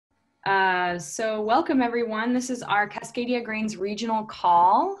So welcome everyone. This is our Cascadia Grains regional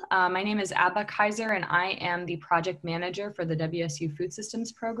call. My name is Abba Kaiser and I am the project manager for the WSU Food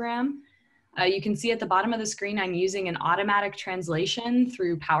Systems program. You can see at the bottom of the screen, I'm using an automatic translation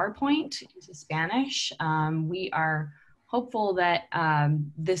through PowerPoint into Spanish. We are hopeful that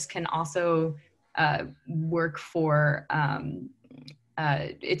this can also work for,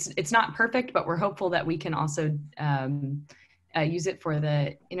 it's not perfect, but we're hopeful that we can also use it for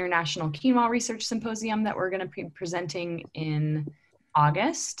the International Quinoa Research Symposium that we're going to be presenting in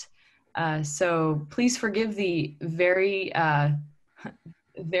August. So please forgive the very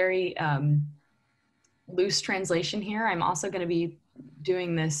loose translation here. I'm also going to be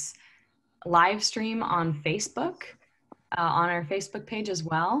doing this live stream on Facebook, on our Facebook page as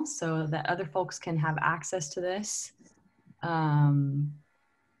well, so that other folks can have access to this. And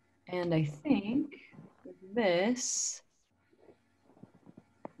I think this,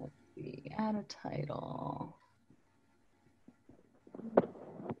 let's see, add a title.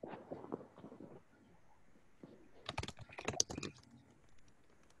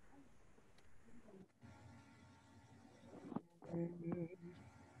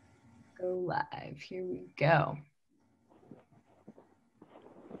 Go live, here we go.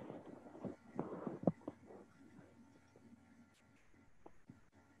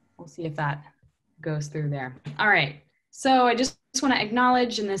 We'll see if that goes through there. All right, so I just want to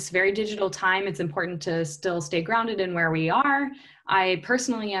acknowledge in this very digital time, it's important to still stay grounded in where we are. I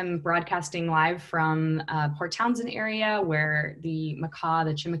personally am broadcasting live from Port Townsend area where the Makah,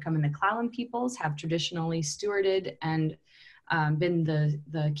 the Chimicum, and the Clallam peoples have traditionally stewarded and been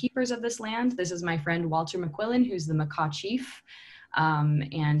the keepers of this land. This is my friend Walter McQuillan, who's the Makah chief.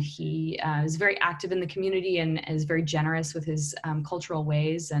 And he is very active in the community and is very generous with his cultural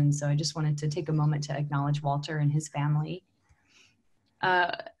ways. And so I just wanted to take a moment to acknowledge Walter and his family.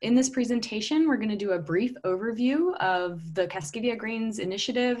 In this presentation, we're going to do a brief overview of the Cascadia Grains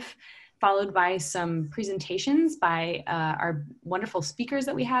Initiative, followed by some presentations by our wonderful speakers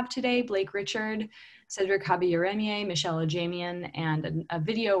that we have today, Blake Richard, Cedric Habiyaremye, Michelle Ajamian, and a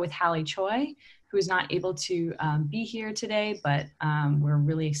video with Halle Choi, who is not able to be here today, but we're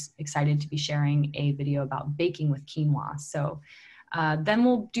really excited to be sharing a video about baking with quinoa. So then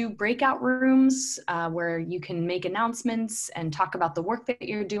we'll do breakout rooms where you can make announcements and talk about the work that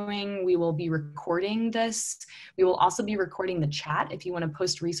you're doing. We will be recording this. We will also be recording the chat if you want to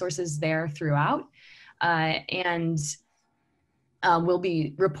post resources there throughout. We'll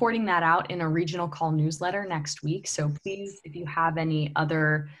be reporting that out in a regional call newsletter next week. So please, if you have any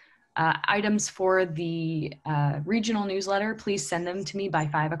other items for the regional newsletter, please send them to me by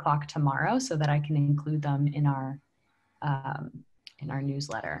 5 o'clock tomorrow so that I can include them in our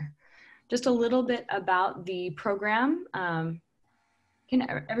newsletter. Just a little bit about the program.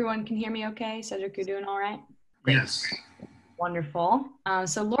 Everyone can hear me okay? Cedric, you're doing all right? Great. Yes. Wonderful.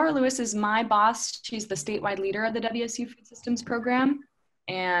 So Laura Lewis is my boss. She's the statewide leader of the WSU Food Systems program.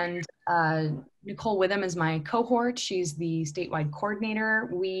 And Nicole Witham is my cohort. She's the statewide coordinator.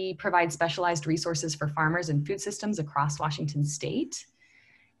 We provide specialized resources for farmers and food systems across Washington state.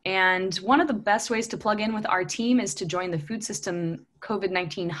 And one of the best ways to plug in with our team is to join the Food System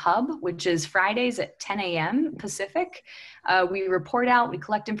COVID-19 Hub, which is Fridays at 10 a.m. Pacific. We report out, we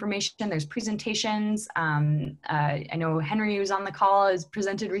collect information, there's presentations. I know Henry, who's on the call, has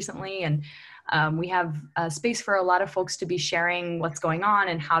presented recently, and we have space for a lot of folks to be sharing what's going on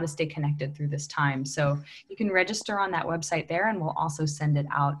and how to stay connected through this time. So you can register on that website there, and we'll also send it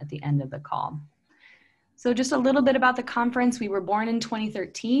out at the end of the call. So just a little bit about the conference. We were born in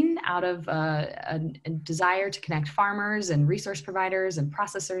 2013 out of a desire to connect farmers and resource providers and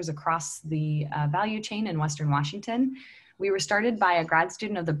processors across the value chain in Western Washington. We were started by a grad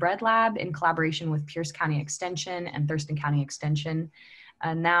student of the Bread Lab in collaboration with Pierce County Extension and Thurston County Extension.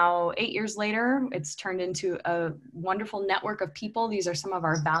 Now, 8 years later, it's turned into a wonderful network of people. These are some of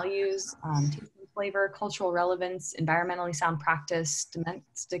our values: taste and flavor, cultural relevance, environmentally sound practice,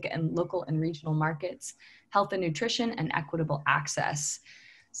 domestic and local and regional markets, health and nutrition, and equitable access.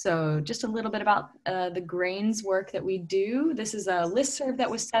 So just a little bit about the grains work that we do. This is a listserv that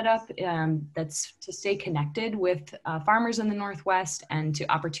was set up that's to stay connected with farmers in the Northwest and to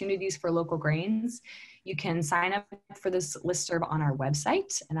opportunities for local grains. You can sign up for this listserv on our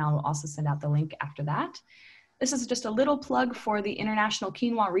website, and I'll also send out the link after that. This is just a little plug for the International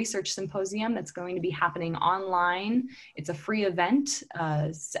Quinoa Research Symposium that's going to be happening online. It's a free event,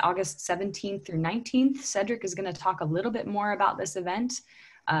 August 17th through 19th. Cedric is going to talk a little bit more about this event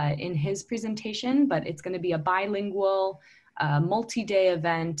in his presentation, but it's going to be a bilingual, multi-day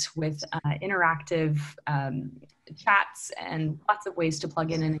event with interactive chats and lots of ways to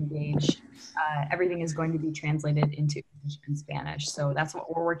plug in and engage. Everything is going to be translated into English and Spanish. So that's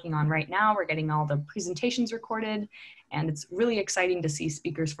what we're working on right now. We're getting all the presentations recorded, and it's really exciting to see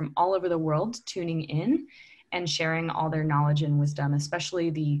speakers from all over the world tuning in and sharing all their knowledge and wisdom, especially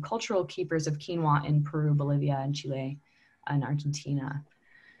the cultural keepers of quinoa in Peru, Bolivia, and Chile, and Argentina.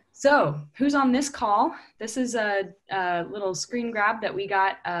 So who's on this call? This is a little screen grab that we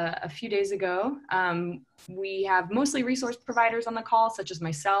got a few days ago. We have mostly resource providers on the call, such as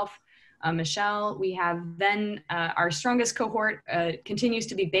myself, Michelle. We have then our strongest cohort continues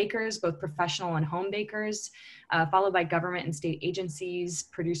to be bakers, both professional and home bakers, followed by government and state agencies,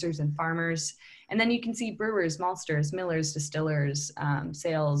 producers and farmers. And then you can see brewers, maltsters, millers, distillers,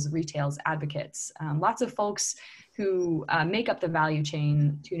 sales, retails, advocates, lots of folks who make up the value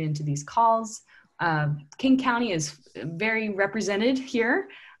chain tune into these calls. King County is very represented here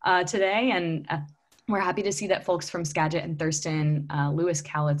today, and we're happy to see that folks from Skagit and Thurston, Lewis,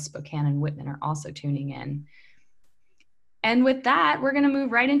 Cowlitz, Spokane, and Whitman are also tuning in. And with that, we're going to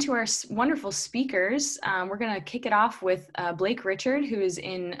move right into our wonderful speakers. We're going to kick it off with Blake Richard, who is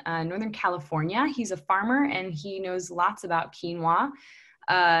in Northern California. He's a farmer and he knows lots about quinoa.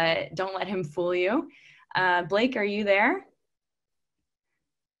 Don't let him fool you. Blake, are you there?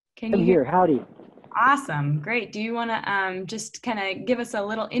 I'm here. Howdy. Awesome. Great. Do you want to just kind of give us a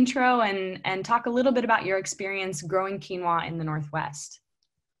little intro and talk a little bit about your experience growing quinoa in the Northwest?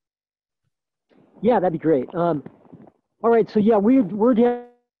 Yeah, that'd be great. All right. So yeah, we're down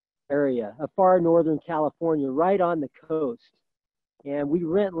area of far northern California, right on the coast, and we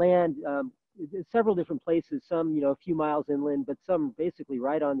rent land several different places. Some, a few miles inland, but some basically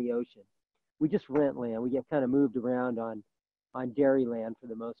right on the ocean. We just rent land. We get kind of moved around on dairy land for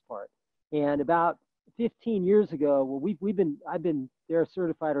the most part. And about 15 years ago, well, I've been there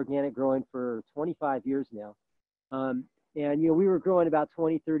certified organic growing for 25 years now. And we were growing about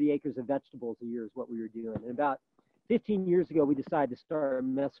 20, 30 acres of vegetables a year is what we were doing. And about 15 years ago, we decided to start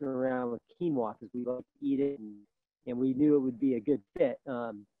messing around with quinoa because we love to eat it, and we knew it would be a good fit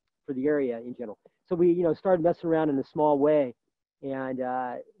for the area in general. So we, started messing around in a small way. And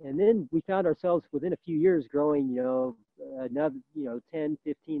then we found ourselves within a few years growing, another, 10,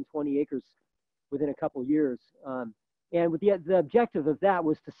 15, 20 acres within a couple of years. And with the objective of that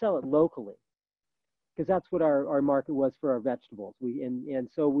was to sell it locally, because that's what our market was for our vegetables.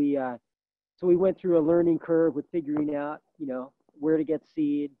 So we went through a learning curve with figuring out, where to get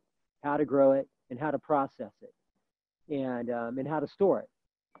seed, how to grow it, and how to process it, and how to store it.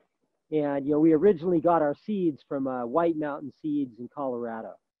 And, we originally got our seeds from White Mountain Seeds in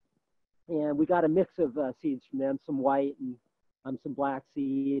Colorado. And we got a mix of seeds from them, some white and some black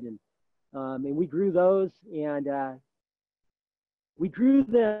seed. And we grew those, and we grew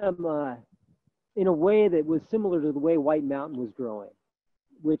them in a way that was similar to the way White Mountain was growing,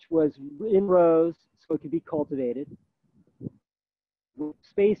 which was in rows, so it could be cultivated.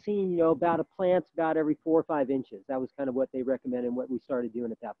 Spacing, about a plant about every 4 or 5 inches. That was kind of what they recommended and what we started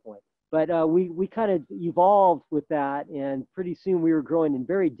doing at that point. But we kind of evolved with that, and pretty soon we were growing in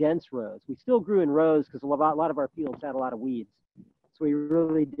very dense rows. We still grew in rows because a lot of our fields had a lot of weeds, so we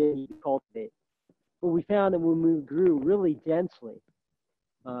really didn't cultivate. But we found that when we grew really densely,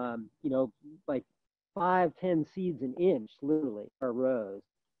 like 5, 10 seeds an inch, literally, our rows,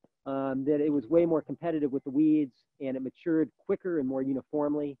 that it was way more competitive with the weeds, and it matured quicker and more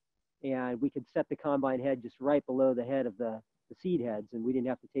uniformly, and we could set the combine head just right below the head of the seed heads, and we didn't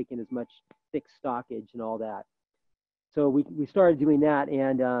have to take in as much thick stockage and all that. So we started doing that,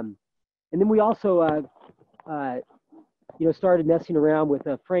 and then we also started messing around with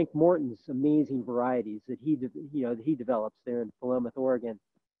Frank Morton's amazing varieties that he develops there in Philomath, Oregon,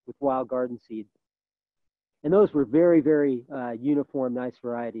 with Wild Garden Seed. And those were very, very uniform, nice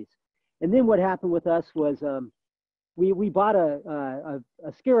varieties. And then what happened with us was we bought a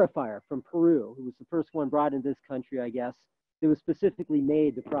scarifier from Peru. It was the first one brought into this country, I guess. It was specifically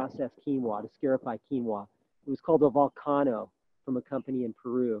made to process quinoa, to scarify quinoa. It was called a Volcano from a company in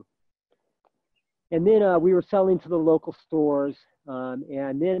Peru. And then we were selling to the local stores.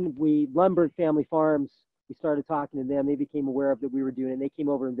 And then Lumberg Family Farms, we started talking to them. They became aware of that we were doing it. And they came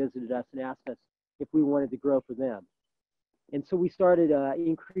over and visited us and asked us if we wanted to grow for them. And so we started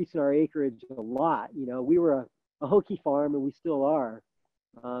increasing our acreage a lot. We were a Hokie farm, and we still are.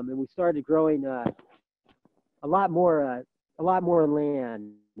 And we started growing a lot more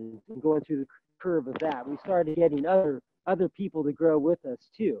land, and going through the curve of that. We started getting other people to grow with us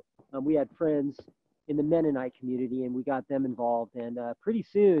too. We had friends in the Mennonite community, and we got them involved. And pretty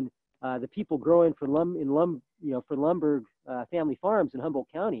soon, the people growing for Lumberg Family Farms in Humboldt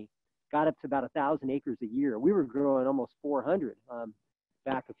County got up to about 1,000 acres a year. We were growing almost 400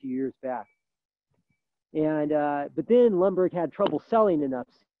 back a few years back. And but then Lundberg had trouble selling enough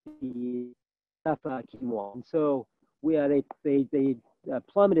quinoa, and so they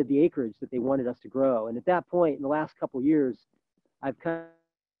plummeted the acreage that they wanted us to grow. And at that point, in the last couple of years, I've kind of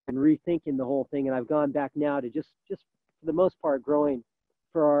been rethinking the whole thing, and I've gone back now to just for the most part growing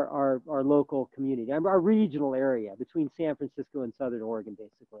for our local community, our regional area between San Francisco and Southern Oregon,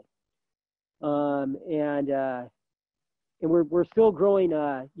 basically. And we're still growing,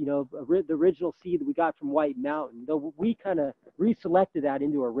 the original seed that we got from White Mountain, though we kind of reselected that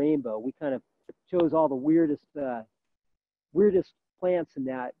into a rainbow. We kind of chose all the weirdest plants in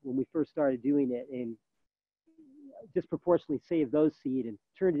that when we first started doing it, and disproportionately saved those seed and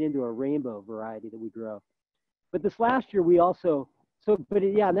turned it into a rainbow variety that we grow. But this last year we also,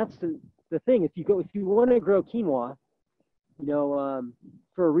 and that's the thing. If you want to grow quinoa,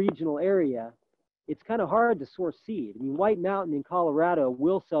 for a regional area, it's kind of hard to source seed. I mean, White Mountain in Colorado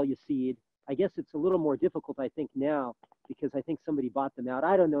will sell you seed. I guess it's a little more difficult, I think, now, because I think somebody bought them out.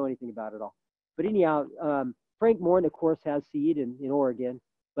 I don't know anything about it all. But anyhow, Frank Morton, of course, has seed in Oregon,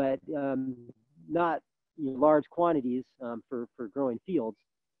 but not large quantities for growing fields.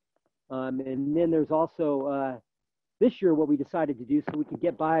 And then there's also, this year, what we decided to do so we could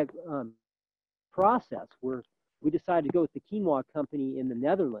get by process, where we decided to go with the quinoa company in the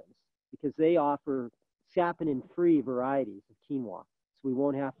Netherlands, because they offer saponin-free varieties of quinoa, so we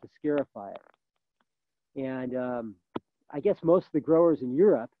won't have to scarify it. And I guess most of the growers in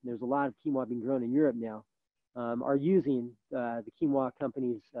Europe, there's a lot of quinoa being grown in Europe now, are using the quinoa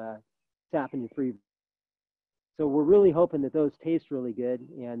company's saponin-free. So we're really hoping that those taste really good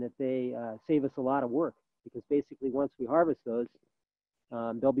and that they save us a lot of work, because basically once we harvest those,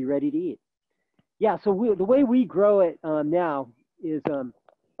 they'll be ready to eat. Yeah, so the way we grow it now is,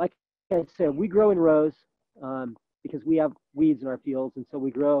 like I said, we grow in rows because we have weeds in our fields, and so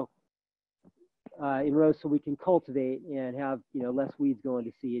we grow in rows so we can cultivate and have less weeds going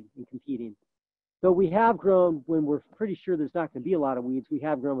to seed and competing. So we have grown, when we're pretty sure there's not going to be a lot of weeds, we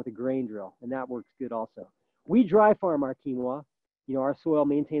have grown with a grain drill, and that works good also. We dry farm our quinoa. Our soil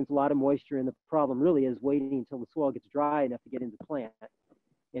maintains a lot of moisture, and the problem really is waiting until the soil gets dry enough to get into the plant.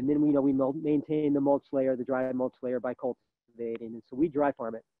 And then we maintain the mulch layer, the dry mulch layer, by cultivating. And so we dry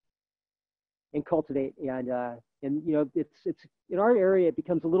farm it and cultivate. And it's in our area, it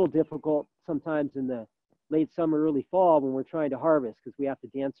becomes a little difficult sometimes in the late summer, early fall, when we're trying to harvest, because we have to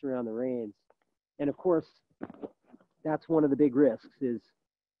dance around the rains. And of course, that's one of the big risks, is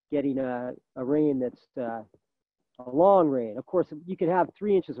getting a rain that's a long rain. Of course, you could have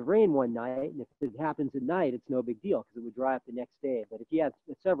 3 inches of rain one night, and if it happens at night, it's no big deal because it would dry up the next day. But if you have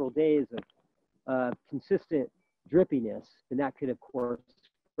several days of consistent drippiness, then that could, of course,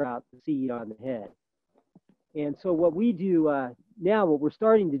 sprout the seed on the head. And so what we do now, what we're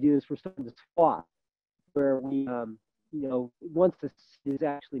starting to do is we're starting to swap, where we, once the seed is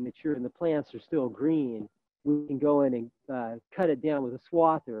actually mature and the plants are still green, we can go in and cut it down with a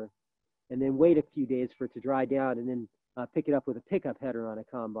swather, and then wait a few days for it to dry down, and then pick it up with a pickup header on a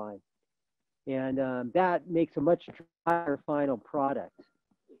combine. And that makes a much drier final product,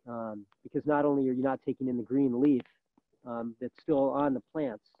 because not only are you not taking in the green leaf that's still on the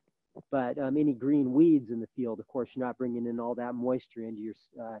plants, but any green weeds in the field, of course, you're not bringing in all that moisture into your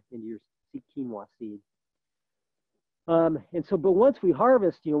quinoa seed. And so, but once we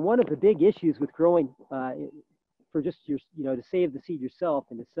harvest, one of the big issues with growing for just your, to save the seed yourself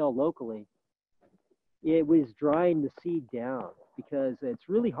and to sell locally, it was drying the seed down, because it's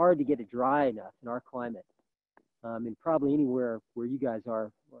really hard to get it dry enough in our climate. And probably anywhere where you guys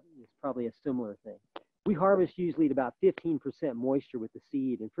are, it's probably a similar thing. We harvest usually at about 15% moisture with the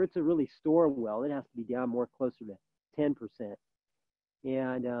seed, and for it to really store well, it has to be down more closer to 10%.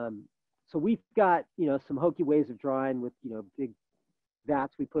 And so we've got, some hokey ways of drying with, big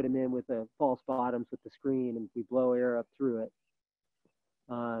vats we put them in with the false bottoms with the screen, and we blow air up through it.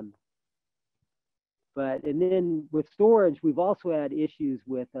 And then with storage, we've also had issues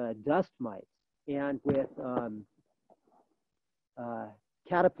with dust mites and with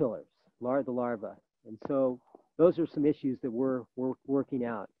caterpillars, the larvae. And so those are some issues that we're working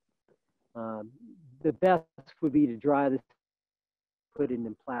out. The best would be to dry this, put it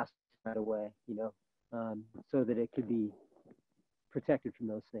in plastic right away, so that it could be protected from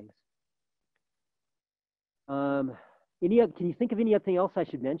those things. Can you think of anything else I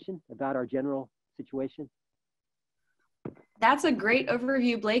should mention about our general situation? That's a great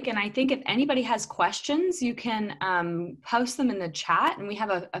overview, Blake. And I think if anybody has questions, you can post them in the chat. And we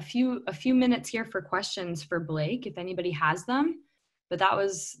have a few minutes here for questions for Blake, if anybody has them. but that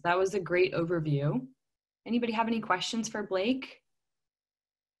was a great overview. Anybody have any questions for Blake?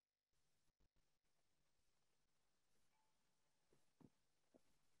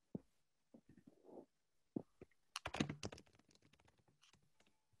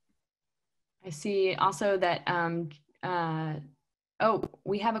 I see also that, oh,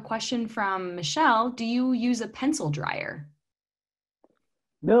 we have a question from Michelle. Do you use a pencil dryer?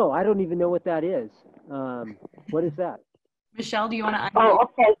 No, I don't even know what that is. What is that? Michelle, do you want to unmute? Oh,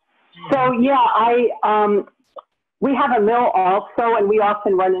 okay. So yeah, we have a mill also, and we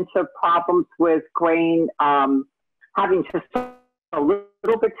often run into problems with grain having just a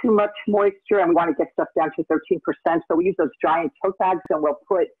little bit too much moisture, and we want to get stuff down to 13%. So we use those giant tote bags, and we'll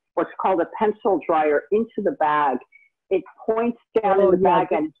put what's called a pencil dryer into the bag. It points down in the bag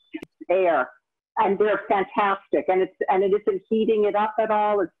and shoots air, and they're fantastic. And it isn't heating it up at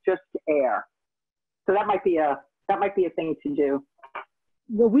all. It's just air. So that might be a thing to do.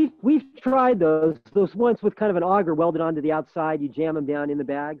 Well, we've tried those ones with kind of an auger welded onto the outside. You jam them down in the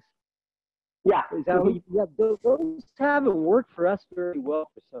bags. Yeah. Is that what you, yeah, those haven't worked for us very well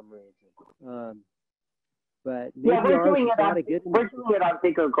for some reason. But yeah, we're doing it on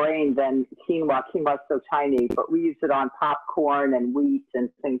bigger grain than quinoa. Quinoa is so tiny, but we use it on popcorn and wheat and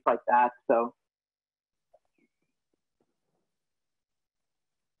things like that. So.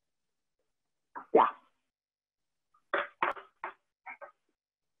 Yeah.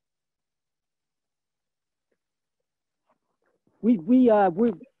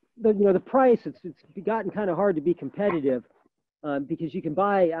 The price, it's gotten kind of hard to be competitive because you can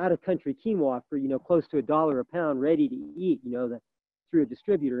buy out of country quinoa for, close to $1 a pound ready to eat, through a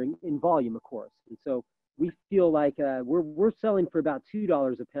distributor in volume, of course. And so we feel like we're selling for about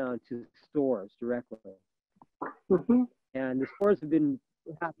 $2 a pound to stores directly. Mm-hmm. And the stores have been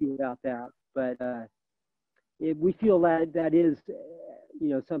happy about that. But we feel that is,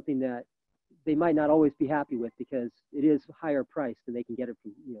 something that they might not always be happy with because it is higher priced than they can get it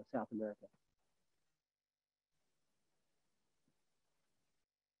from, South America.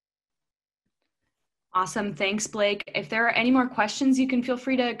 Awesome. Thanks, Blake. If there are any more questions, you can feel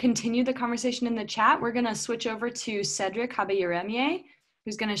free to continue the conversation in the chat. We're going to switch over to Cedric Halle,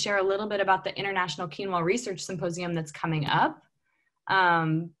 who's going to share a little bit about the International Quinoa Research Symposium that's coming up.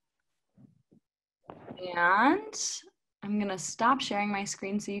 And I'm going to stop sharing my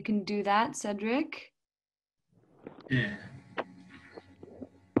screen so you can do that, Cedric. Yeah.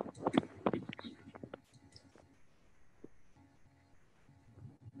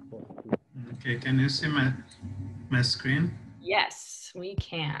 Okay, can you see my screen? Yes, we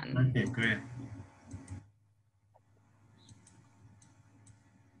can. Okay, great.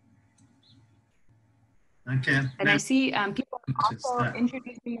 Okay. And I see people also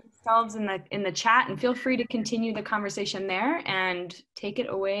introducing themselves in the chat, and feel free to continue the conversation there and take it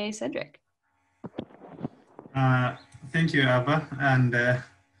away, Cedric. Thank you, Ava, and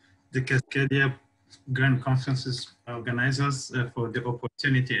the Cascadia Grand Conferences organizers for the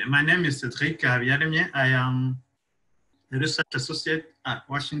opportunity. My name is Cedric Halle. I am a research associate at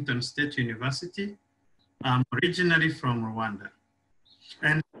Washington State University. I'm originally from Rwanda.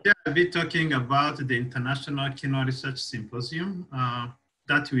 And here I'll be talking about the International Quinoa Research Symposium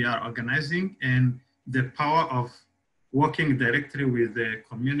that we are organizing and the power of working directly with the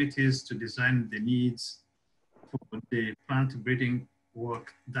communities to design the needs for the plant breeding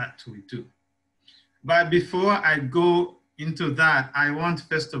work that we do. But before I go into that, I want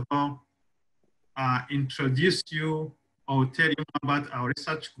first of all introduce you or tell you about our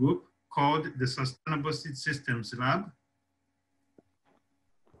research group called the Sustainable Seed Systems Lab.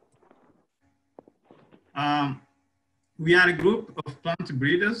 We are a group of plant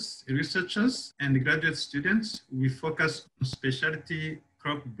breeders, researchers, and graduate students. We focus on specialty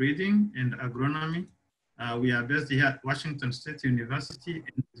crop breeding and agronomy. We are based here at Washington State University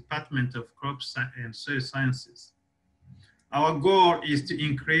in the Department of Crops and Soil Sciences. Our goal is to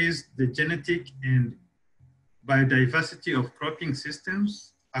increase the genetic and biodiversity of cropping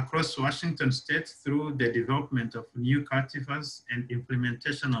systems across Washington State through the development of new cultivars and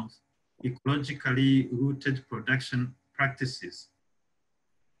implementation of ecologically rooted production practices.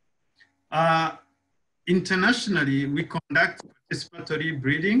 Internationally, we conduct participatory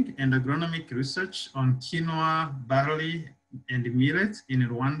breeding and agronomic research on quinoa, barley, and millet in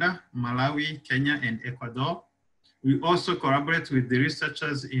Rwanda, Malawi, Kenya, and Ecuador. We also collaborate with the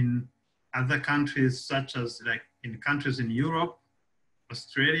researchers in other countries, such as in countries in Europe,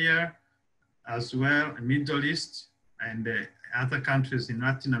 Australia, as well, Middle East, and other countries in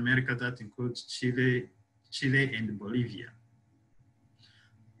Latin America that includes Chile and Bolivia.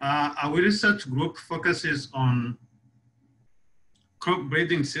 Our research group focuses on crop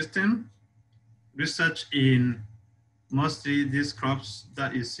breeding system, research in mostly these crops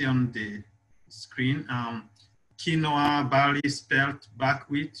that you see on the screen, quinoa, barley, spelt,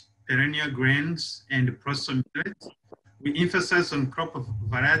 buckwheat, perennial grains, and proso millet. We emphasize on crop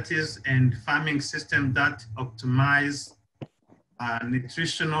varieties and farming systems that optimize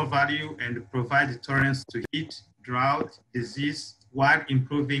nutritional value and provide tolerance to heat, drought, disease, while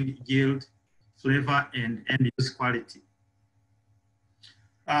improving yield, flavor, and end-use quality.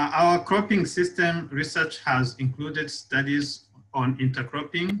 Our cropping system research has included studies on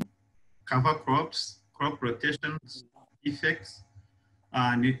intercropping, cover crops, crop rotations, effects,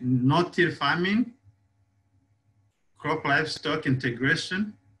 no-till farming, crop livestock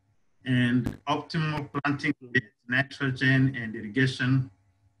integration, and optimal planting rate, nitrogen and irrigation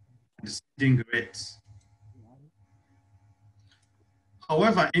and seeding rates.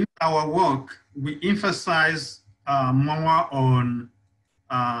 However, in our work, we emphasize more on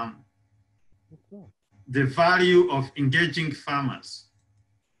the value of engaging farmers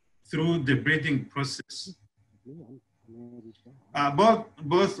through the breeding process.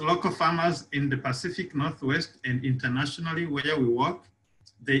 Both local farmers in the Pacific Northwest and internationally where we work,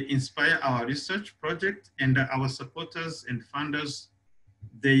 they inspire our research project, and our supporters and funders,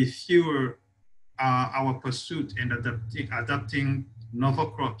 they fuel our pursuit and adapting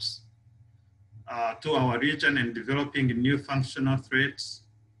novel crops to our region and developing new functional traits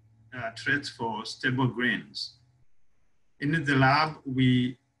for stable grains. In the lab,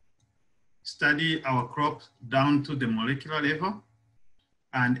 we study our crops down to the molecular level,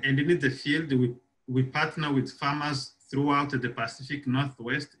 and in the field, we partner with farmers throughout the Pacific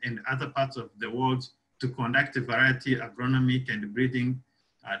Northwest and other parts of the world to conduct variety agronomic and breeding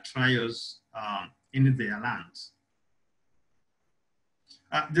trials in their lands.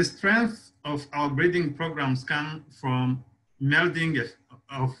 The strength of our breeding programs come from melding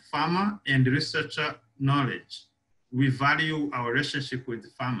of farmer and researcher knowledge. We value our relationship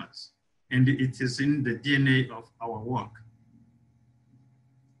with farmers, and it is in the DNA of our work.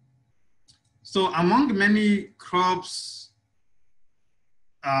 So among many crops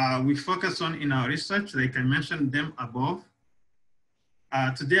we focus on in our research, like I mentioned them above,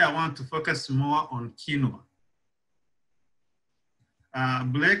 today I want to focus more on quinoa.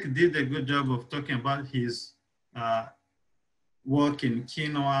 Blake did a good job of talking about his work in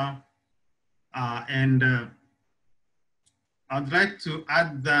quinoa, and I'd like to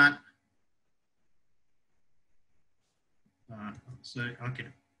add that, sorry, okay.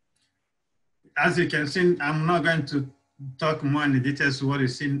 As you can see, I'm not going to talk more in the details what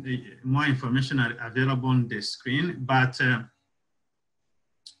is in more information are available on the screen, but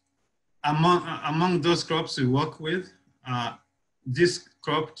among those crops we work with, this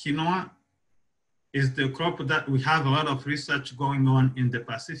crop quinoa is the crop that we have a lot of research going on in the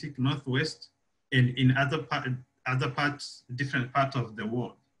Pacific Northwest and in different parts of the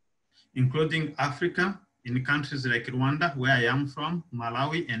world, including Africa, in countries like Rwanda, where I am from,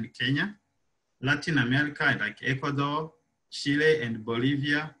 Malawi and Kenya, Latin America, like Ecuador, Chile and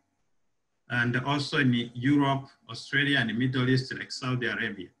Bolivia, and also in Europe, Australia, and the Middle East, like Saudi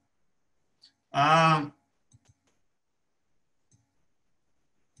Arabia. I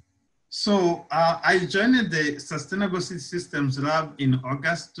joined the Sustainable Seed Systems Lab in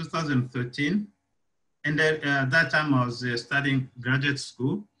August 2013. And at that time I was studying graduate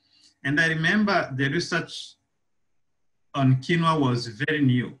school. And I remember the research on quinoa was very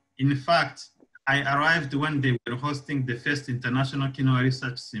new. In fact, I arrived when they were hosting the first International Quinoa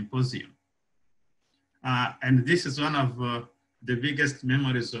Research Symposium. And this is one of the biggest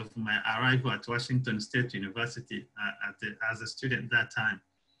memories of my arrival at Washington State University as a student that time.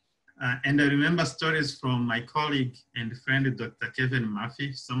 And I remember stories from my colleague and friend, Dr. Kevin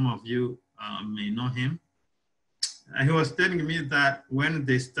Murphy. Some of you may know him. He was telling me that when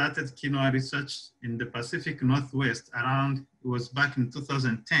they started quinoa research in the Pacific Northwest it was back in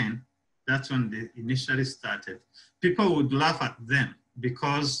 2010, that's when they initially started. People would laugh at them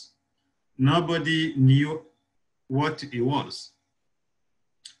because nobody knew what it was.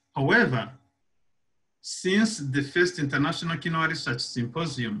 However, since the first International Quinoa Research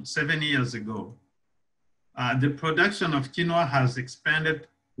Symposium 7 years ago, the production of quinoa has expanded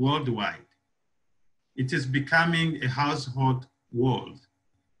worldwide. It is becoming a household word.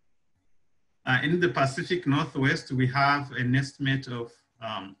 In the Pacific Northwest, we have an estimate of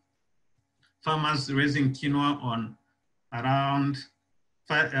farmers raising quinoa on around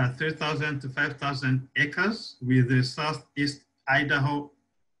 3,000 to 5,000 acres, with the Southeast Idaho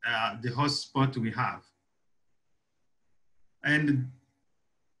the host spot we have. And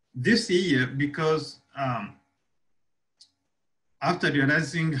this year, because after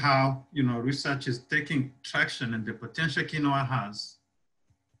realizing how research is taking traction and the potential quinoa has,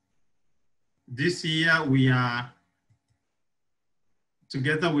 this year we are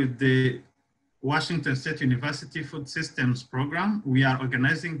together with the Washington State University Food Systems Program, we are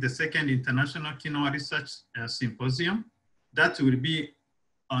organizing the second International Quinoa Research Symposium. That will be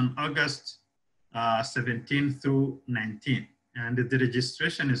on August 17 through 19. And the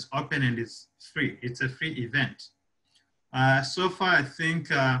registration is open and it's free. It's a free event. So far, I think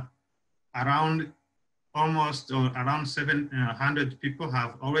around 700 people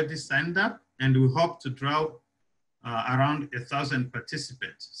have already signed up, and we hope to draw around 1,000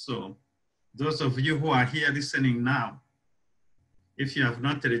 participants. So those of you who are here listening now, if you have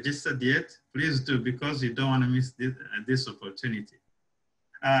not registered yet, please do, because you don't want to miss this opportunity.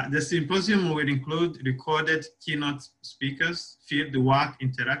 The symposium will include recorded keynote speakers, field work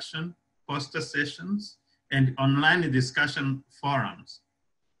interaction, poster sessions, and online discussion forums,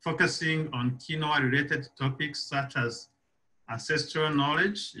 focusing on quinoa-related topics such as ancestral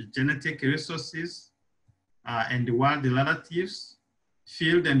knowledge, genetic resources, and wild relatives,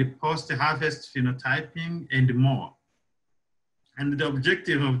 field and post-harvest phenotyping, and more. And the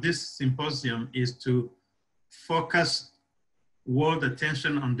objective of this symposium is to focus world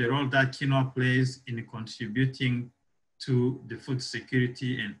attention on the role that quinoa plays in contributing to the food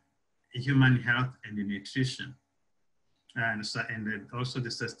security and human health and nutrition. And also the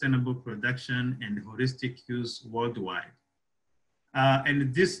sustainable production and holistic use worldwide.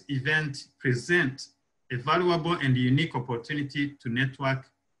 And this event presents a valuable and unique opportunity to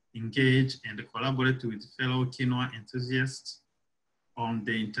network, engage, and collaborate with fellow quinoa enthusiasts on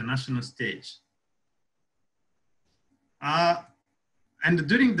the international stage. And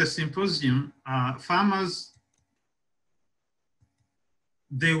during the symposium, farmers,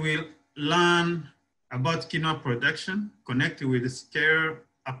 they will learn about quinoa production, connect with scale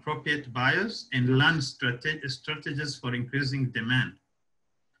appropriate buyers, and learn strategies for increasing demand.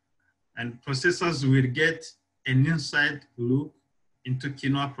 And processors will get an inside look into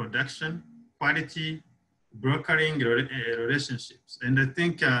quinoa production, quality, brokering relationships. And I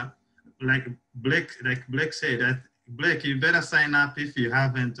think like Blake said, that Blake, you better sign up if you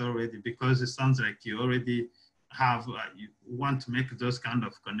haven't already, because it sounds like you already have, you want to make those kind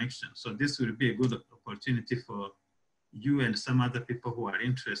of connections. So this will be a good opportunity for you and some other people who are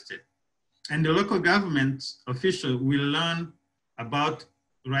interested. And the local government official will learn about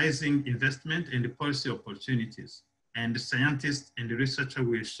rising investment and the policy opportunities. And the scientists and the researcher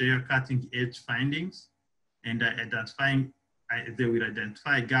will share cutting edge findings, and they will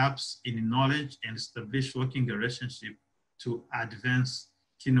identify gaps in knowledge and establish working relationship to advance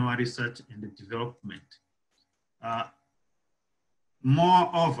quinoa research and development.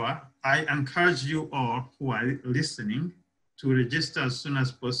 Moreover, I encourage you all who are listening to register as soon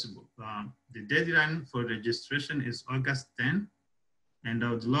as possible. The deadline for registration is August 10, and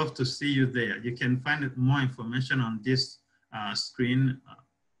I would love to see you there. You can find more information on this screen,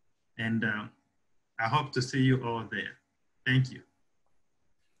 and I hope to see you all there. Thank you.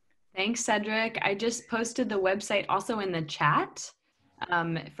 Thanks, Cedric. I just posted the website also in the chat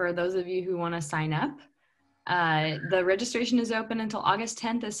for those of you who want to sign up. The registration is open until August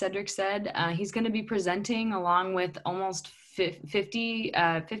 10th, as Cedric said. He's going to be presenting along with almost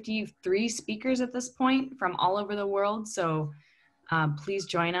 53 speakers at this point from all over the world. So please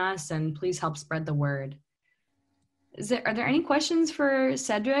join us and please help spread the word. Are there any questions for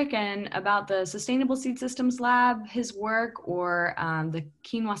Cedric and about the Sustainable Seed Systems Lab, his work, or the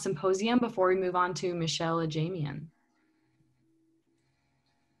Quinoa Symposium before we move on to Michelle Ajamian?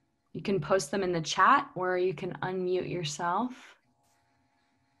 You can post them in the chat, or you can unmute yourself.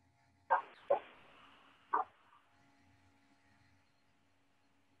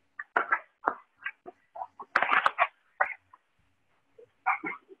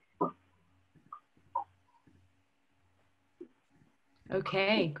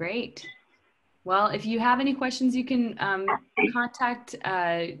 Okay, great. Well, if you have any questions, you can contact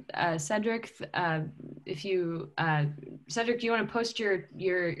Cedric. Cedric, do you want to post your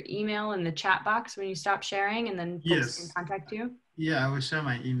email in the chat box when you stop sharing, and then folks can contact you? Yeah, I will share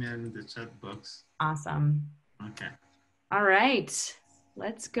my email in the chat box. Awesome. Okay. All right,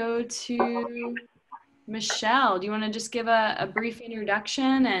 let's go to Michelle. Do you want to just give a brief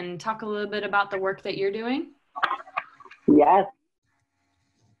introduction and talk a little bit about the work that you're doing? Yes.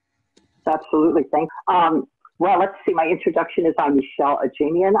 Absolutely, thanks. Well, let's see, my introduction is I'm Michelle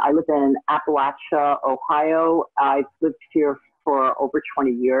Ajamian. I live in Appalachia, Ohio. I've lived here for over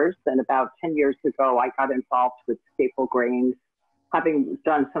 20 years, and about 10 years ago, I got involved with staple grains, having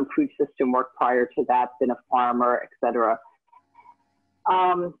done some food system work prior to that, been a farmer, et cetera.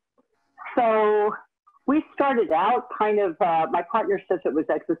 So we started out kind of, my partner says it was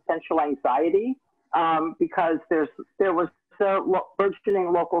existential anxiety because there was a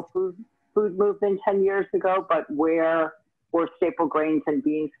burgeoning local food movement 10 years ago, but where were staple grains and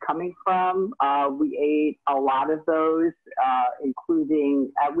beans coming from? We ate a lot of those,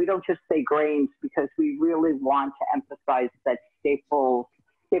 including, we don't just say grains because we really want to emphasize that staple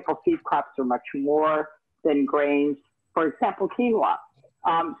seed crops are much more than grains. For example, quinoa.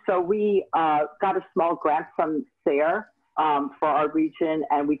 So we got a small grant from SARE for our region,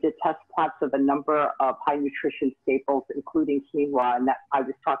 and we did test plots of a number of high nutrition staples, including quinoa. And I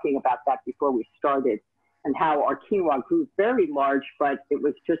was talking about that before we started, and how our quinoa grew very large, but it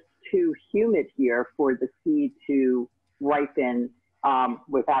was just too humid here for the seed to ripen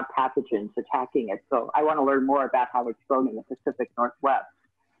without pathogens attacking it. So I want to learn more about how it's grown in the Pacific Northwest.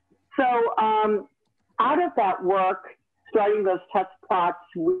 So out of that work, starting those test plots,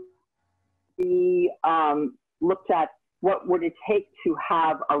 we looked at what would it take to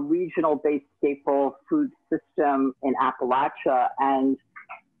have a regional-based staple food system in Appalachia. And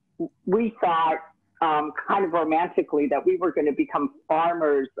we thought kind of romantically that we were going to become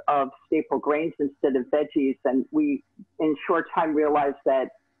farmers of staple grains instead of veggies. And we, in short time, realized that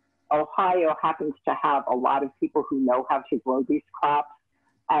Ohio happens to have a lot of people who know how to grow these crops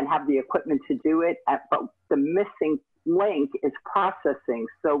and have the equipment to do it. But the missing link is processing.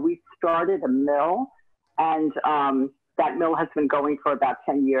 So we started a mill, and that mill has been going for about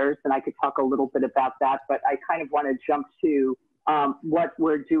 10 years, and I could talk a little bit about that, but I kind of want to jump to what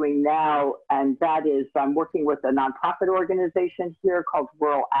we're doing now, and that is I'm working with a nonprofit organization here called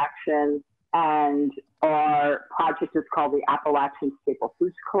Rural Action, and our project is called the Appalachian Staple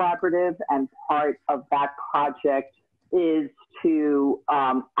Foods Collaborative, and part of that project is to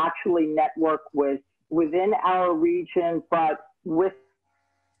actually network within our region, but with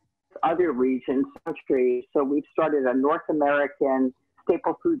other regions, countries. So we've started a North American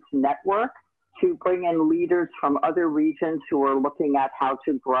Staple Foods Network to bring in leaders from other regions who are looking at how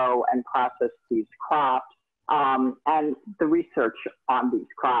to grow and process these crops and the research on these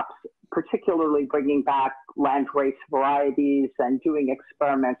crops, particularly bringing back landrace varieties and doing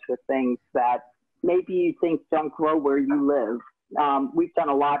experiments with things that maybe you think don't grow where you live. We've done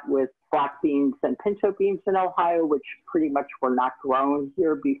a lot with black beans and pinto beans in Ohio, which pretty much were not grown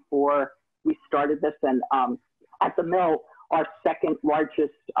here before we started this. And at the mill, our second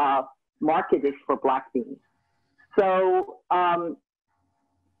largest market is for black beans. So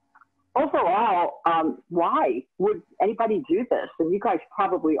overall, why would anybody do this? And you guys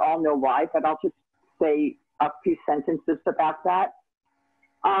probably all know why, but I'll just say a few sentences about that.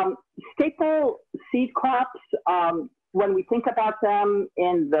 Staple seed crops, when we think about them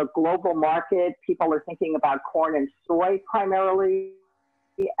in the global market, people are thinking about corn and soy primarily,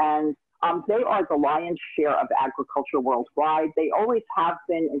 and they are the lion's share of agriculture worldwide. They always have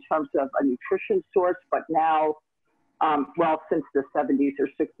been in terms of a nutrition source, but now, well, since the 70s or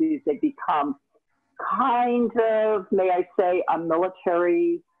 60s, they become kind of, may I say, a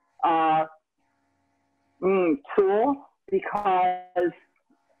military tool, because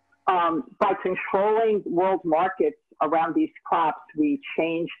by controlling world markets around these crops, we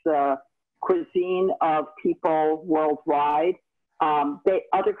change the cuisine of people worldwide.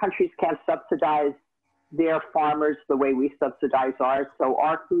 Other countries can't subsidize their farmers the way we subsidize ours, so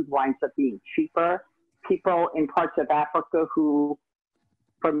our food winds up being cheaper. People in parts of Africa who,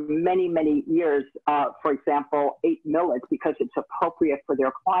 for many, many years, for example, ate millet because it's appropriate for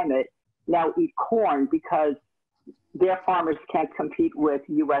their climate, now eat corn because their farmers can't compete with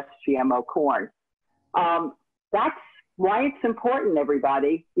U.S. GMO corn. That's why it's important,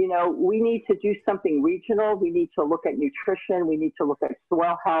 everybody. You know, we need to do something regional. We need to look at nutrition. We need to look at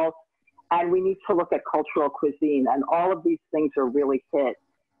soil health. And we need to look at cultural cuisine. And all of these things are really hit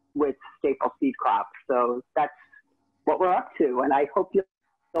with staple seed crops. So that's what we're up to. And I hope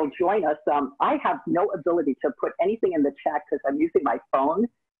you'll join us. I have no ability to put anything in the chat because I'm using my phone.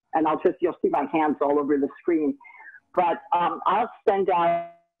 And you'll see my hands all over the screen. But I'll send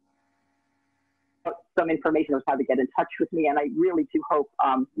out some information on how to get in touch with me. And I really do hope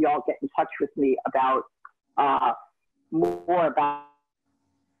you all get in touch with me about more about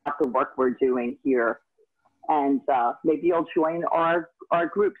the work we're doing here. And maybe you'll join our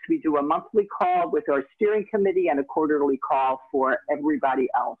groups. We do a monthly call with our steering committee and a quarterly call for everybody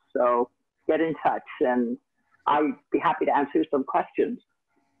else. So get in touch, and I'd be happy to answer some questions.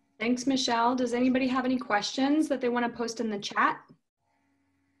 Thanks, Michelle. Does anybody have any questions that they want to post in the chat?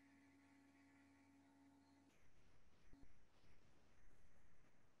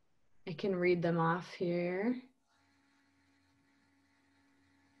 I can read them off here.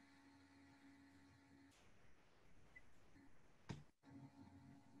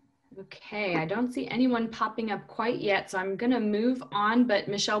 Okay, I don't see anyone popping up quite yet, so I'm going to move on. But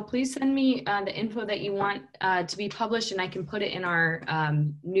Michelle, please send me the info that you want to be published, and I can put it in our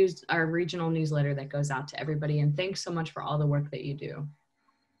our regional newsletter that goes out to everybody. And thanks so much for all the work that you do.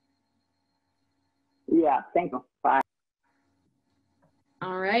 Yeah, thank you. Bye.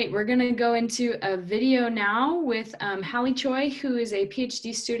 All right, we're going to go into a video now with Halle Choi, who is a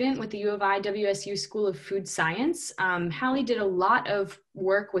PhD student with the U of I WSU School of Food Science. Halle did a lot of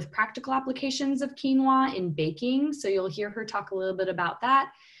work with practical applications of quinoa in baking, so you'll hear her talk a little bit about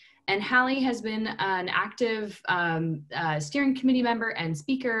that. And Halle has been an active steering committee member and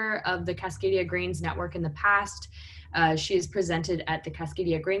speaker of the Cascadia Grains Network in the past. She has presented at the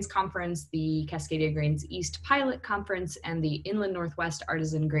Cascadia Grains Conference, the Cascadia Grains East Pilot Conference, and the Inland Northwest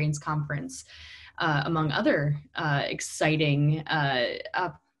Artisan Grains Conference, among other exciting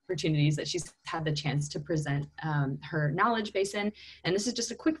opportunities that she's had the chance to present her knowledge base in. And this is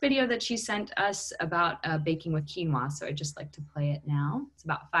just a quick video that she sent us about baking with quinoa. So I'd just like to play it now. It's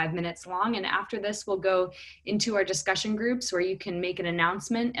about 5 minutes long. And after this, we'll go into our discussion groups where you can make an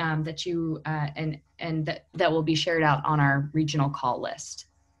announcement that you and that will be shared out on our regional call list.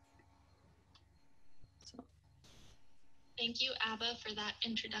 Thank you, Abba, for that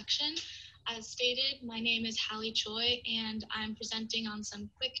introduction. As stated, my name is Halle Choi, and I'm presenting on some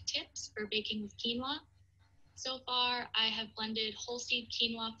quick tips for baking with quinoa. So far, I have blended whole seed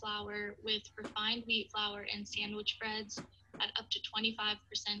quinoa flour with refined wheat flour and sandwich breads at up to 25%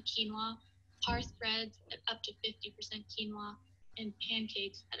 quinoa, hearth breads at up to 50% quinoa, and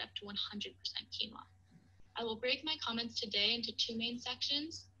pancakes at up to 100% quinoa. I will break my comments today into two main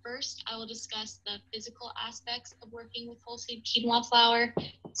sections. First, I will discuss the physical aspects of working with whole seed quinoa flour,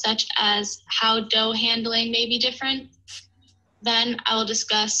 such as how dough handling may be different. Then I will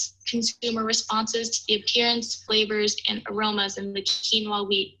discuss consumer responses to the appearance, flavors, and aromas in the quinoa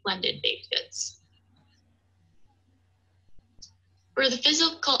wheat blended baked goods. For the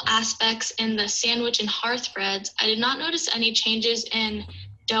physical aspects in the sandwich and hearth breads, I did not notice any changes in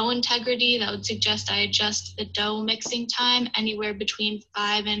dough integrity that would suggest I adjust the dough mixing time anywhere between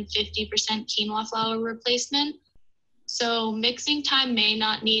 5 and 50% quinoa flour replacement. So mixing time may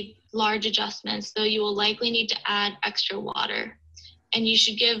not need large adjustments, though you will likely need to add extra water. And you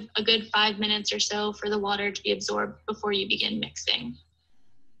should give a good 5 minutes or so for the water to be absorbed before you begin mixing.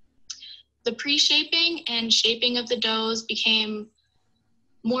 The pre-shaping and shaping of the doughs became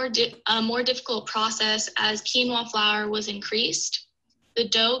a more difficult process as quinoa flour was increased. The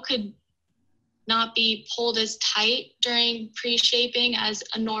dough could not be pulled as tight during pre-shaping as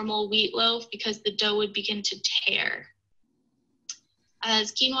a normal wheat loaf because the dough would begin to tear.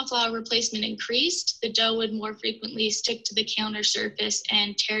 As quinoa flour replacement increased, the dough would more frequently stick to the counter surface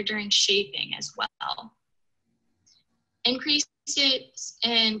and tear during shaping as well. Increases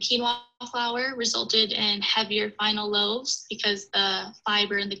in quinoa flour resulted in heavier final loaves because the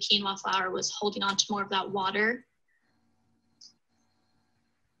fiber in the quinoa flour was holding on to more of that water.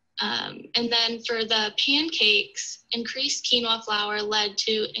 And then for the pancakes, increased quinoa flour led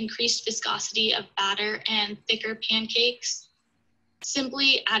to increased viscosity of batter and thicker pancakes.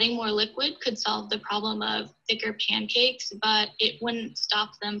 Simply adding more liquid could solve the problem of thicker pancakes, but it wouldn't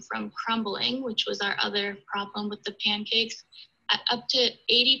stop them from crumbling, which was our other problem with the pancakes. At up to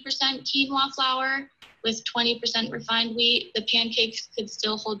 80% quinoa flour with 20% refined wheat, the pancakes could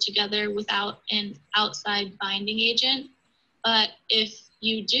still hold together without an outside binding agent. But if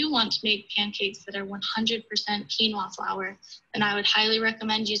you do want to make pancakes that are 100% quinoa flour, then I would highly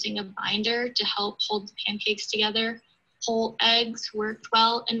recommend using a binder to help hold the pancakes together. Whole eggs worked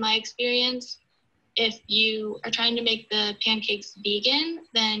well in my experience. If you are trying to make the pancakes vegan,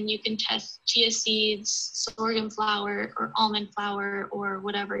 then you can test chia seeds, sorghum flour, or almond flour, or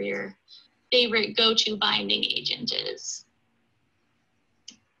whatever your favorite go-to binding agent is.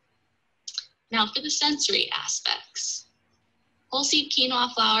 Now for the sensory aspects. Whole seed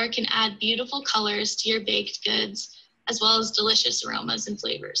quinoa flour can add beautiful colors to your baked goods, as well as delicious aromas and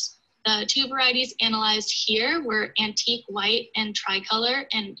flavors. The two varieties analyzed here were antique white and tricolor,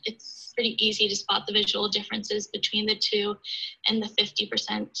 and it's pretty easy to spot the visual differences between the two and the 50%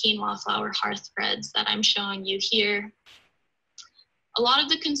 quinoa flour hearth breads that I'm showing you here. A lot of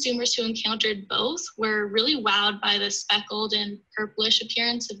the consumers who encountered both were really wowed by the speckled and purplish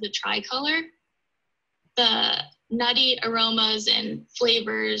appearance of the tricolor. The nutty aromas and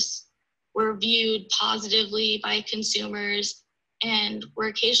flavors were viewed positively by consumers and were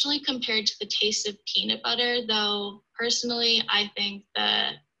occasionally compared to the taste of peanut butter, though personally I think the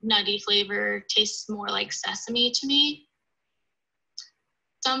nutty flavor tastes more like sesame to me.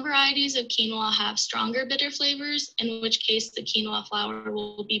 Some varieties of quinoa have stronger bitter flavors, in which case the quinoa flour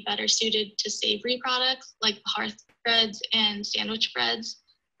will be better suited to savory products like the hearth breads and sandwich breads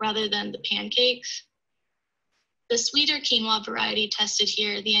rather than the pancakes. The sweeter quinoa variety tested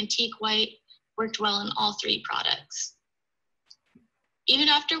here, the antique white, worked well in all three products. Even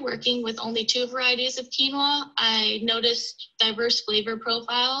after working with only 2 varieties of quinoa, I noticed diverse flavor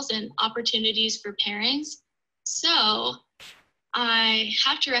profiles and opportunities for pairings. So I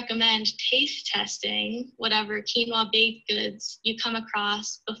have to recommend taste testing whatever quinoa baked goods you come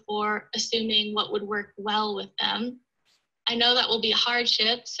across before assuming what would work well with them. I know that will be a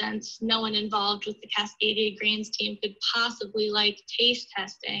hardship since no one involved with the Cascadia Grains team could possibly like taste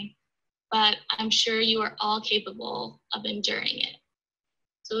testing, but I'm sure you are all capable of enduring it.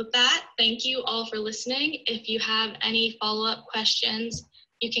 So with that, thank you all for listening. If you have any follow-up questions,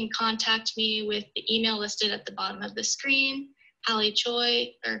 you can contact me with the email listed at the bottom of the screen,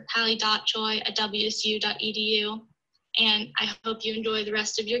 Choi or halle.choi@wsu.edu. And I hope you enjoy the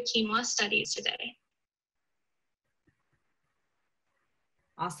rest of your quinoa studies today.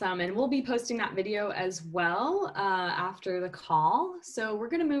 Awesome, and we'll be posting that video as well after the call. So we're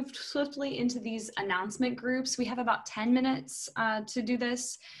gonna move swiftly into these announcement groups. We have about 10 minutes to do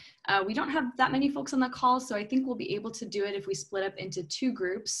this. We don't have that many folks on the call, so I think we'll be able to do it if we split up into 2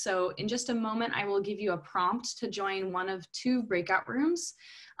 groups. So in just a moment, I will give you a prompt to join one of 2 breakout rooms.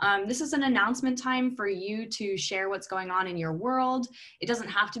 This is an announcement time for you to share what's going on in your world. It doesn't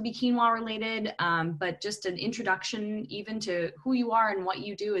have to be quinoa related, but just an introduction even to who you are and what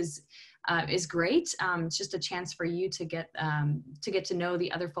you do is great. It's just a chance for you to get to know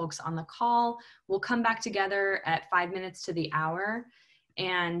the other folks on the call. We'll come back together at 5 minutes to the hour.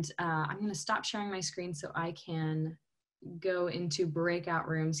 And I'm gonna stop sharing my screen so I can go into breakout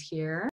rooms here.